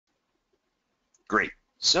Great.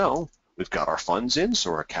 So we've got our funds in,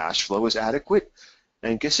 so our cash flow is adequate.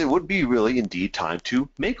 And I guess it would be really indeed time to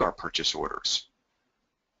make our purchase orders.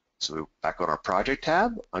 So back on our project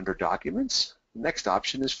tab under documents, the next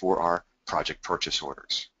option is for our project purchase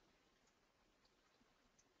orders.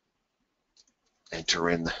 Enter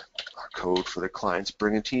in our code for the client's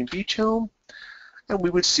Brigantine Beach home, and we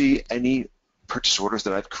would see any purchase orders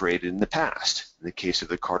that I've created in the past. In the case of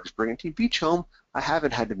the Carter's Brigantine Beach home, I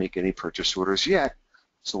haven't had to make any purchase orders yet,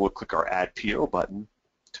 so we'll click our Add PO button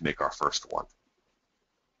to make our first one.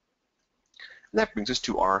 And that brings us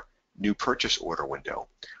to our new purchase order window.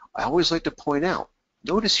 I always like to point out,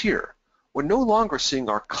 notice here, we're no longer seeing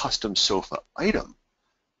our custom sofa item.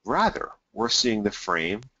 Rather, we're seeing the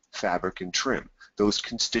frame, fabric, and trim, those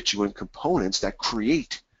constituent components that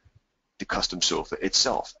create the custom sofa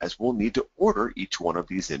itself, as we'll need to order each one of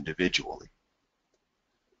these individually.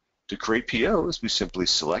 To create POs, we simply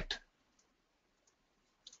select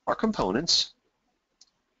our components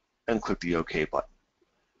and click the OK button.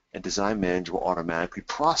 And Design Manager will automatically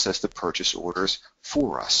process the purchase orders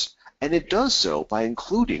for us. And it does so by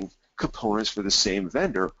including components for the same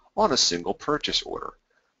vendor on a single purchase order.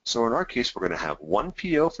 So in our case, we're going to have one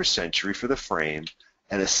PO for Century for the frame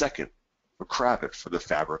and a second for Kravet for the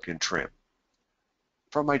fabric and trim.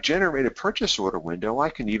 From my generated purchase order window, I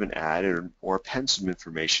can even add or append some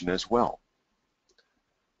information as well.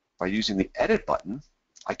 By using the Edit button,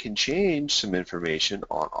 I can change some information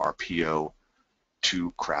on our PO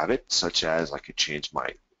to Kravet, such as I could change my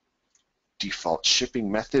default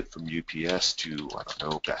shipping method from UPS to, I don't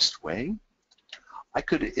know, Best Way. I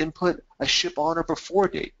could input a ship on or before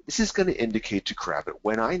date. This is going to indicate to Kravet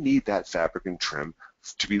when I need that fabric and trim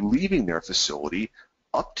to be leaving their facility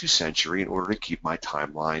up to Century in order to keep my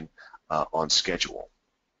timeline on schedule.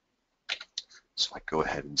 So I go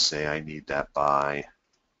ahead and say I need that by,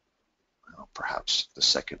 well, perhaps the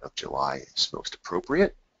 2nd of July is most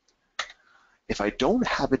appropriate. If I don't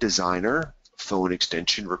have a designer phone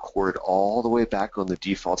extension recorded all the way back on the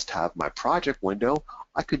defaults tab of my project window,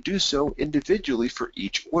 I could do so individually for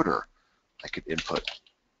each order. I could input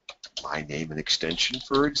my name and extension,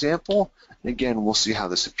 for example. And again, we'll see how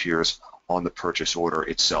this appears on the purchase order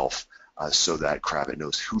itself so that Kravet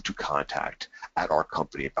knows who to contact at our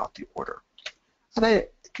company about the order. And I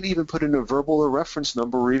could even put in a verbal or reference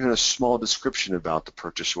number or even a small description about the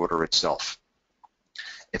purchase order itself.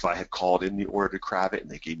 If I had called in the order to Kravet and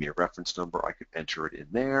they gave me a reference number, I could enter it in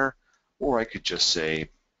there, or I could just say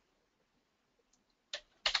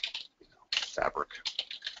fabric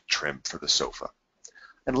trim for the sofa.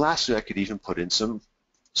 And lastly, I could even put in some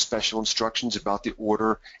special instructions about the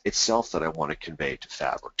order itself that I want to convey to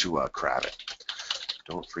Kravet.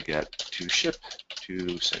 Don't forget to ship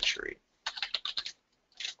to Century,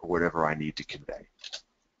 or whatever I need to convey.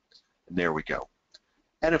 And there we go.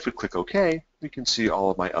 And if we click OK, we can see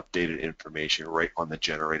all of my updated information right on the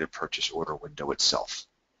generated purchase order window itself.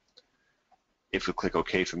 If we click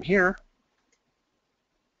OK from here,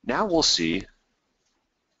 now we'll see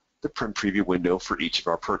the print preview window for each of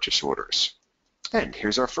our purchase orders. And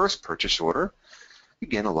here's our first purchase order.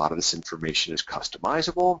 Again, a lot of this information is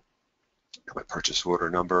customizable. My purchase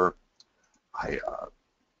order number,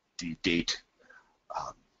 the date,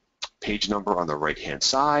 page number on the right-hand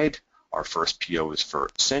side. Our first PO is for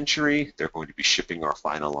Century. They're going to be shipping our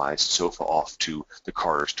finalized sofa off to the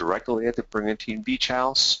Carters directly at the Brigantine Beach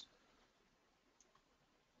House.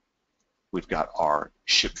 We've got our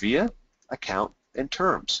ship via, account, and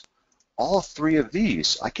terms. All three of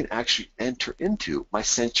these I can actually enter into my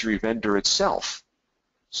Century vendor itself.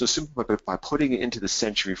 So simply by putting it into the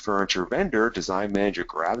Century Furniture vendor, Design Manager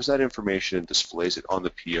grabs that information and displays it on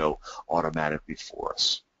the PO automatically for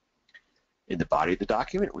us. In the body of the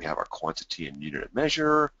document, we have our quantity and unit of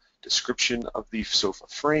measure, description of the sofa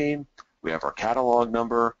frame, we have our catalog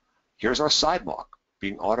number. Here's our side mark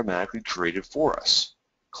being automatically created for us.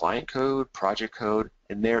 Client code, project code,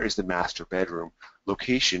 and there is the master bedroom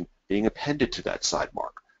location being appended to that side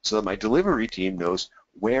mark so that my delivery team knows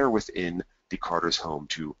where within the Carter's home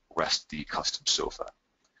to rest the custom sofa.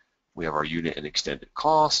 We have our unit and extended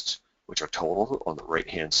costs, which are total on the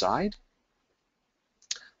right-hand side.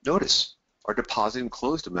 Notice our deposit and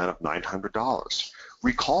closed amount of $900.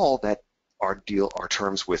 Recall that our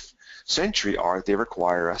terms with Century are they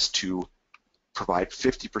require us to provide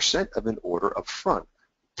 50% of an order up front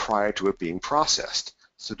prior to it being processed.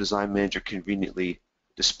 So Design Manager conveniently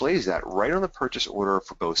displays that right on the purchase order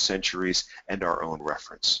for both Century's and our own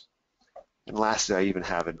reference. And lastly, I even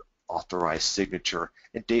have an authorized signature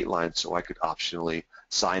and date line so I could optionally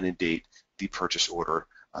sign and date the purchase order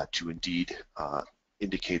to indeed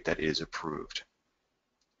indicate that it is approved.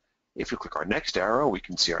 If we click our next arrow, we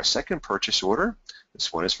can see our second purchase order.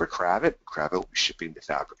 This one is for Kravet. Kravet will be shipping the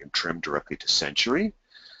fabric and trim directly to Century.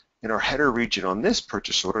 In our header region on this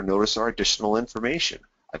purchase order, notice our additional information.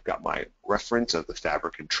 I've got my reference of the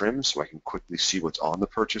fabric and trim so I can quickly see what's on the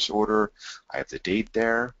purchase order. I have the date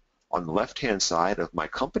there. On the left-hand side of my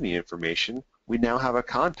company information, we now have a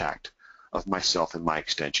contact of myself and my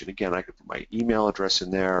extension. Again, I could put my email address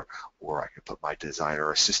in there, or I could put my designer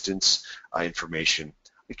assistance information,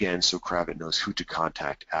 again, so Kravet knows who to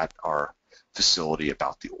contact at our facility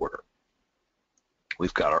about the order.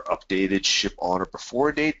 We've got our updated ship on or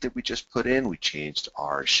before date that we just put in. We changed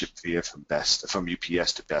our ship via from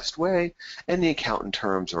UPS to Best Way, and the accountant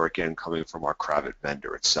terms are again coming from our Kravet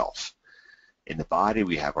vendor itself. In the body,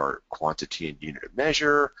 we have our quantity and unit of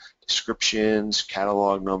measure, descriptions,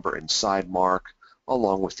 catalog number, and side mark,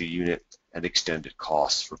 along with the unit and extended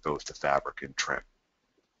costs for both the fabric and trim.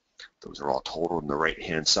 Those are all totaled on the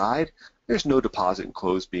right-hand side. There's no deposit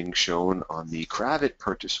enclosed being shown on the Kravet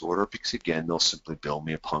purchase order because, again, they'll simply bill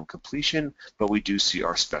me upon completion, but we do see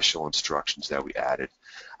our special instructions that we added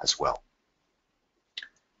as well.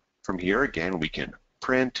 From here, again, we can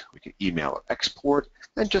print, we can email or export,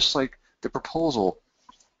 and just like the proposal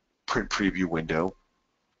print preview window,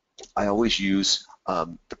 I always use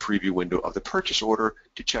the preview window of the purchase order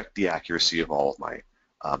to check the accuracy of all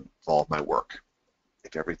of my work.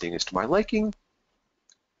 If everything is to my liking,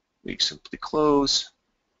 we simply close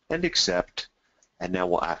and accept, and now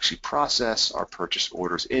we'll actually process our purchase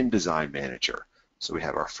orders in Design Manager. So we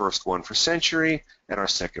have our first one for Century and our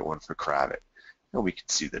second one for Kravet. And we can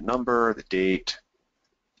see the number, the date,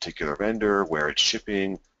 particular vendor, where it's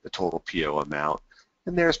shipping, the total PO amount,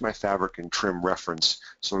 and there's my fabric and trim reference,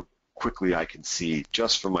 so quickly I can see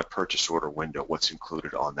just from my purchase order window what's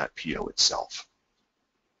included on that PO itself.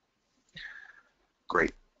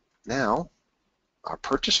 Great. Now, our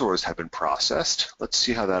purchase orders have been processed. Let's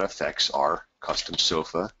see how that affects our custom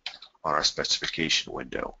sofa on our specification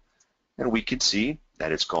window. And we can see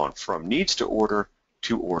that it's gone from needs to order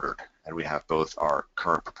to ordered. And we have both our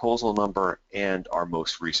current proposal number and our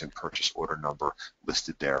most recent purchase order number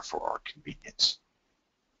listed there for our convenience.